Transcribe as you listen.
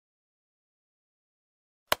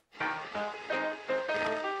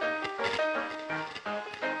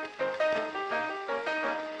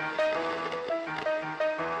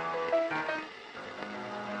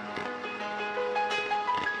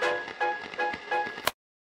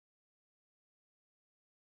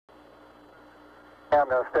I'm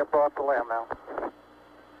going to step off the limb now.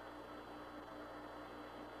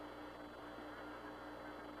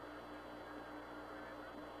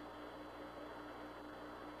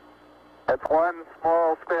 That's one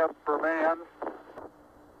small step for man,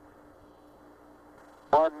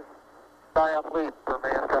 one giant leap for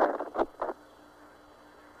mankind.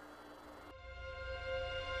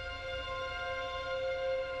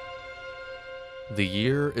 The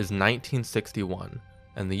year is 1961,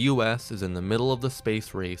 and the US is in the middle of the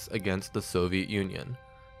space race against the Soviet Union,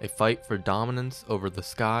 a fight for dominance over the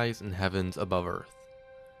skies and heavens above Earth.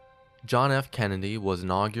 John F. Kennedy was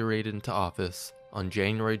inaugurated into office on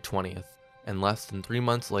January 20th, and less than 3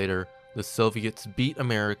 months later, the Soviets beat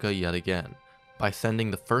America yet again by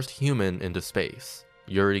sending the first human into space,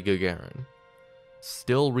 Yuri Gagarin.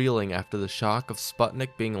 Still reeling after the shock of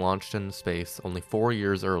Sputnik being launched into space only 4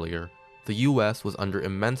 years earlier, the US was under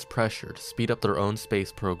immense pressure to speed up their own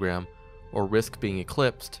space program or risk being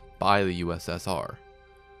eclipsed by the USSR.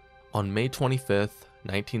 On May 25th,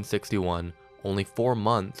 1961, only 4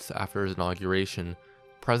 months after his inauguration,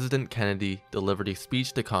 President Kennedy delivered a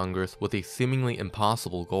speech to Congress with a seemingly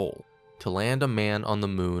impossible goal: to land a man on the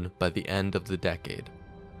moon by the end of the decade.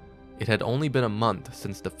 It had only been a month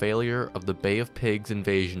since the failure of the Bay of Pigs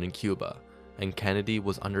invasion in Cuba, and Kennedy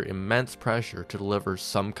was under immense pressure to deliver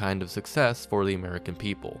some kind of success for the American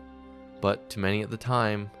people. But to many at the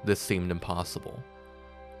time, this seemed impossible.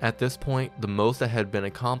 At this point, the most that had been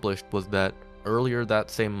accomplished was that, earlier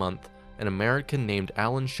that same month, an American named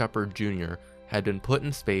Alan Shepard Jr. had been put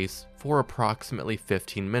in space for approximately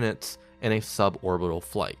 15 minutes in a suborbital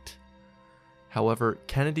flight. However,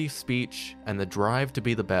 Kennedy's speech and the drive to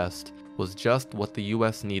be the best was just what the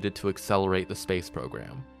US needed to accelerate the space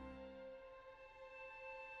program.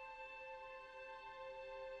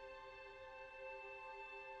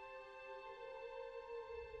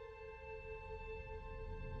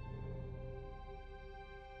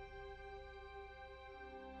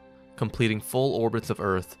 Completing full orbits of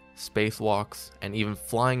Earth, spacewalks, and even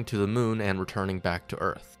flying to the moon and returning back to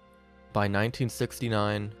Earth. By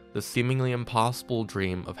 1969, the seemingly impossible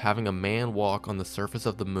dream of having a man walk on the surface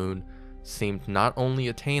of the moon seemed not only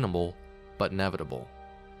attainable, but inevitable.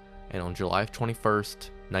 And on July 21st,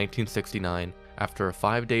 1969, after a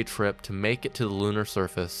 5-day trip to make it to the lunar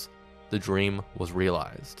surface, the dream was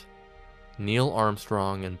realized. Neil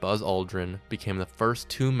Armstrong and Buzz Aldrin became the first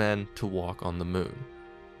 2 men to walk on the moon,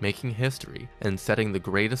 making history and setting the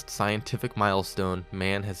greatest scientific milestone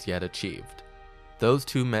man has yet achieved. Those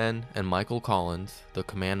 2 men and Michael Collins, the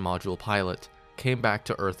command module pilot, came back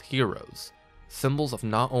to Earth heroes, symbols of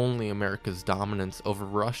not only America's dominance over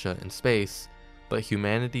Russia in space, but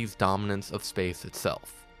humanity's dominance of space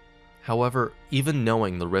itself. However, even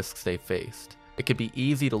knowing the risks they faced, it could be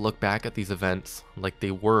easy to look back at these events like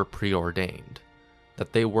they were preordained,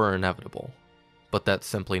 that they were inevitable, but that's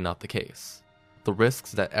simply not the case. The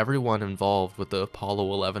risks that everyone involved with the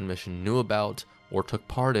Apollo 11 mission knew about or took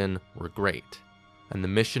part in were great, and the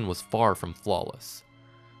mission was far from flawless,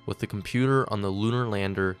 with the computer on the lunar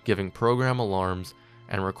lander giving program alarms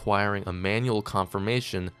and requiring a manual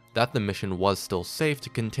confirmation that the mission was still safe to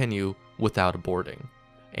continue without aborting.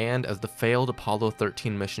 And as the failed Apollo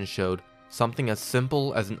 13 mission showed, something as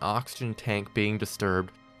simple as an oxygen tank being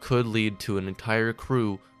disturbed could lead to an entire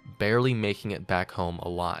crew barely making it back home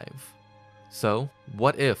alive. So,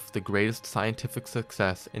 what if the greatest scientific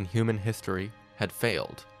success in human history had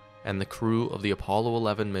failed, and the crew of the Apollo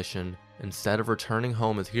 11 mission, instead of returning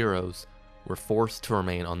home as heroes, were forced to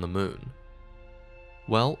remain on the moon?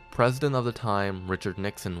 Well, President of the time, Richard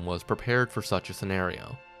Nixon, was prepared for such a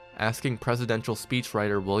scenario, asking presidential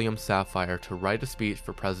speechwriter William Safire to write a speech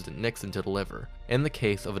for President Nixon to deliver, in the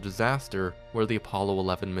case of a disaster where the Apollo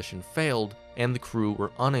 11 mission failed and the crew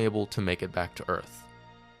were unable to make it back to Earth.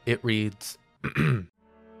 It reads,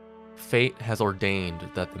 "Fate has ordained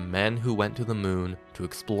that the men who went to the moon to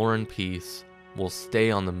explore in peace will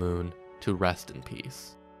stay on the moon to rest in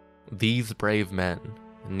peace. These brave men,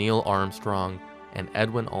 Neil Armstrong and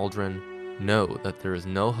Edwin Aldrin, know that there is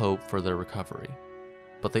no hope for their recovery,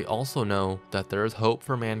 but they also know that there is hope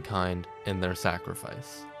for mankind in their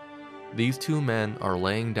sacrifice. These 2 men are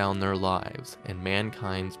laying down their lives in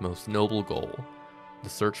mankind's most noble goal, the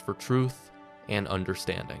search for truth and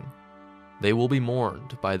understanding. They will be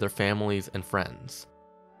mourned by their families and friends.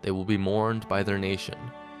 They will be mourned by their nation.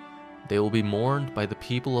 They will be mourned by the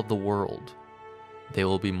people of the world. they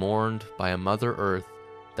will be mourned by a Mother Earth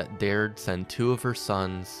that dared send 2 of her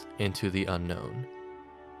sons into the unknown.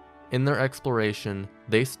 In their exploration,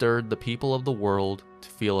 they stirred the people of the world to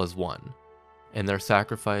feel as one. In their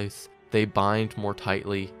sacrifice, they bind more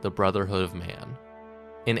tightly the brotherhood of man.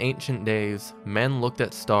 In ancient days, men looked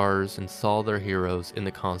at stars and saw their heroes in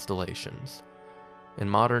the constellations. In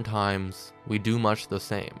modern times, we do much the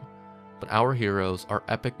same, but our heroes are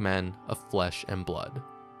epic men of flesh and blood.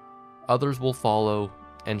 Others will follow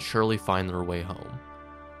and surely find their way home.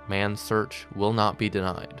 Man's search will not be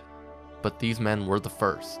denied, but these men were the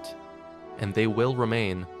first, and they will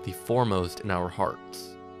remain the foremost in our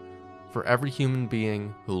hearts. For every human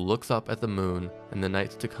being who looks up at the moon in the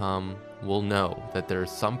nights to come will know that there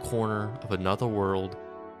is some corner of another world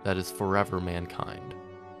that is forever mankind.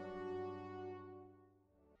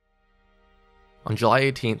 On July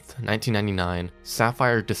 18th, 1999,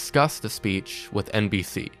 Sapphire discussed the speech with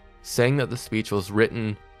NBC, saying that the speech was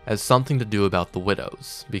written as something to do about the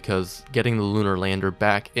widows, because getting the lunar lander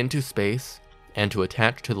back into space and to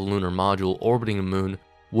attach to the lunar module orbiting the moon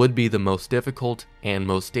would be the most difficult and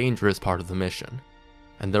most dangerous part of the mission,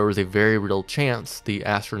 and there was a very real chance the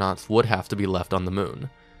astronauts would have to be left on the moon.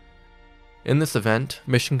 In this event,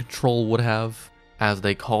 Mission Control would have, as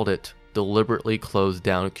they called it, deliberately closed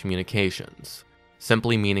down communications,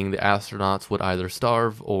 simply meaning the astronauts would either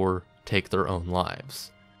starve or take their own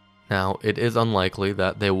lives. Now, it is unlikely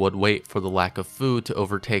that they would wait for the lack of food to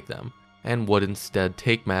overtake them, and would instead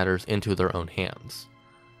take matters into their own hands.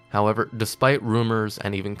 However, despite rumors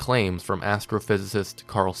and even claims from astrophysicist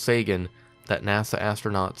Carl Sagan that NASA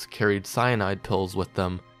astronauts carried cyanide pills with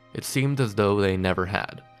them, it seemed as though they never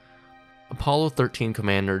had. Apollo 13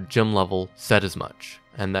 Commander Jim Lovell said as much,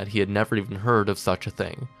 and that he had never even heard of such a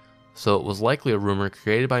thing, so it was likely a rumor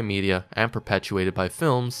created by media and perpetuated by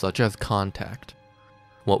films such as Contact.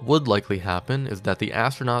 What would likely happen is that the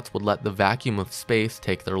astronauts would let the vacuum of space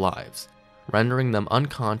take their lives, rendering them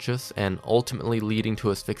unconscious and ultimately leading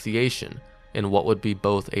to asphyxiation in what would be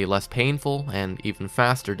both a less painful and even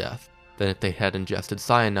faster death than if they had ingested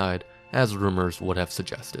cyanide, as rumors would have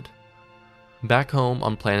suggested. Back home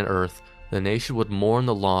on planet Earth, the nation would mourn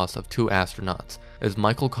the loss of 2 astronauts, as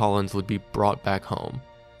Michael Collins would be brought back home,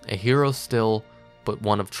 a hero still, but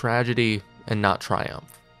one of tragedy and not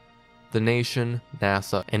triumph. The nation,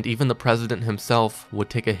 NASA, and even the president himself would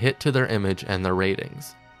take a hit to their image and their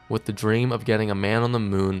ratings, with the dream of getting a man on the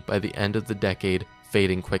moon by the end of the decade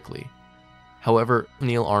fading quickly. However,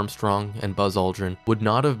 Neil Armstrong and Buzz Aldrin would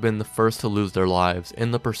not have been the first to lose their lives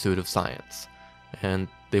in the pursuit of science, and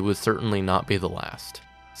they would certainly not be the last.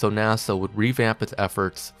 So NASA would revamp its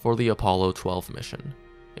efforts for the Apollo 12 mission,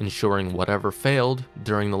 ensuring whatever failed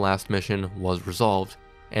during the last mission was resolved,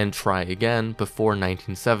 and try again before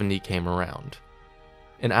 1970 came around.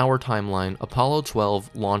 In our timeline, Apollo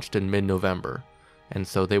 12 launched in mid-November, and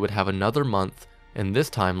so they would have another month in this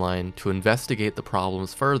timeline to investigate the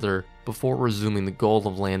problems further before resuming the goal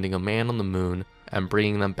of landing a man on the moon and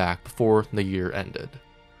bringing them back before the year ended.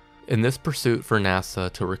 In this pursuit for NASA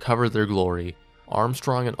to recover their glory,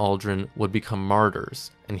 Armstrong and Aldrin would become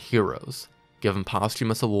martyrs and heroes, given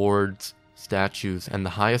posthumous awards, statues, and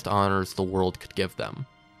the highest honors the world could give them.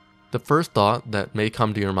 The first thought that may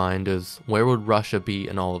come to your mind is, where would Russia be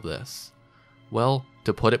in all of this? Well,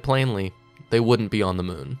 to put it plainly, they wouldn't be on the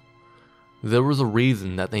moon. There was a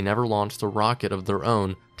reason that they never launched a rocket of their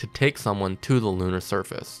own to take someone to the lunar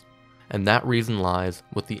surface, and that reason lies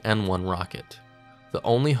with the N-1 rocket, the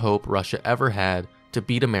only hope Russia ever had to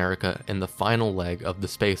beat America in the final leg of the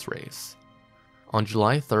space race. On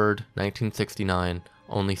July 3rd, 1969,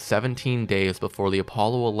 only 17 days before the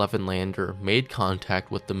Apollo 11 lander made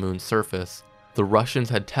contact with the moon's surface, the Russians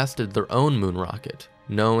had tested their own moon rocket,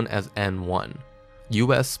 known as N-1.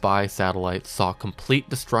 US spy satellites saw complete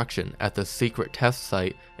destruction at the secret test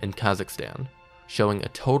site in Kazakhstan, showing a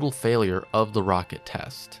total failure of the rocket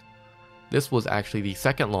test. This was actually the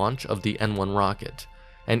second launch of the N-1 rocket,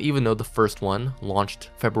 and even though the first one, launched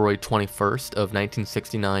February 21st of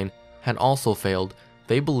 1969, had also failed,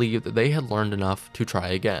 they believed that they had learned enough to try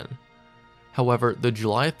again. However, the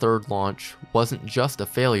July 3rd launch wasn't just a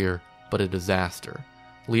failure, but a disaster,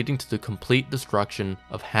 leading to the complete destruction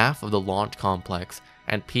of half of the launch complex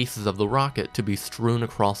and pieces of the rocket to be strewn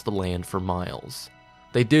across the land for miles.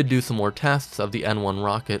 They did do some more tests of the N-1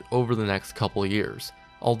 rocket over the next couple years,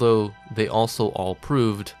 although they also all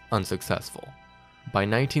proved unsuccessful. By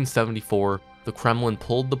 1974, the Kremlin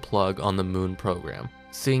pulled the plug on the moon program,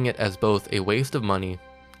 seeing it as both a waste of money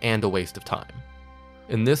and a waste of time.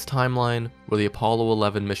 In this timeline, where the Apollo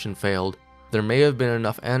 11 mission failed, there may have been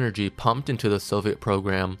enough energy pumped into the Soviet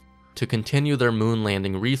program to continue their moon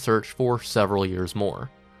landing research for several years more,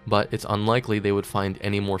 but it's unlikely they would find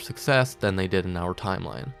any more success than they did in our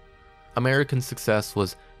timeline. American success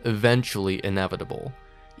was eventually inevitable,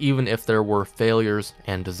 even if there were failures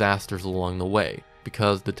and disasters along the way,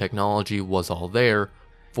 because the technology was all there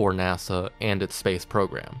for NASA and its space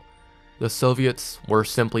program. The Soviets were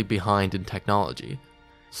simply behind in technology.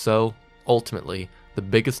 So, ultimately, the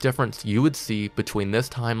biggest difference you would see between this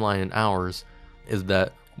timeline and ours is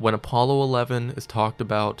that when Apollo 11 is talked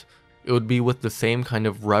about, it would be with the same kind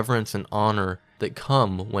of reverence and honor that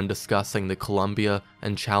come when discussing the Columbia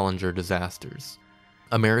and Challenger disasters.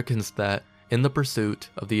 Americans that, in the pursuit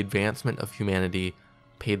of the advancement of humanity,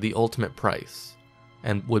 paid the ultimate price,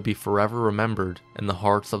 and would be forever remembered in the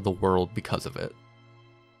hearts of the world because of it.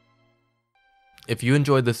 If you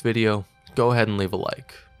enjoyed this video, go ahead and leave a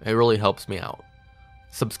like. It really helps me out.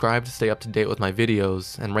 Subscribe to stay up to date with my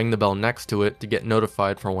videos, and ring the bell next to it to get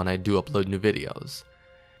notified for when I do upload new videos.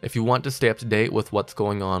 If you want to stay up to date with what's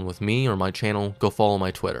going on with me or my channel, go follow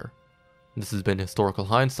my Twitter. This has been Historical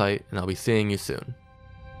Hindsight, and I'll be seeing you soon.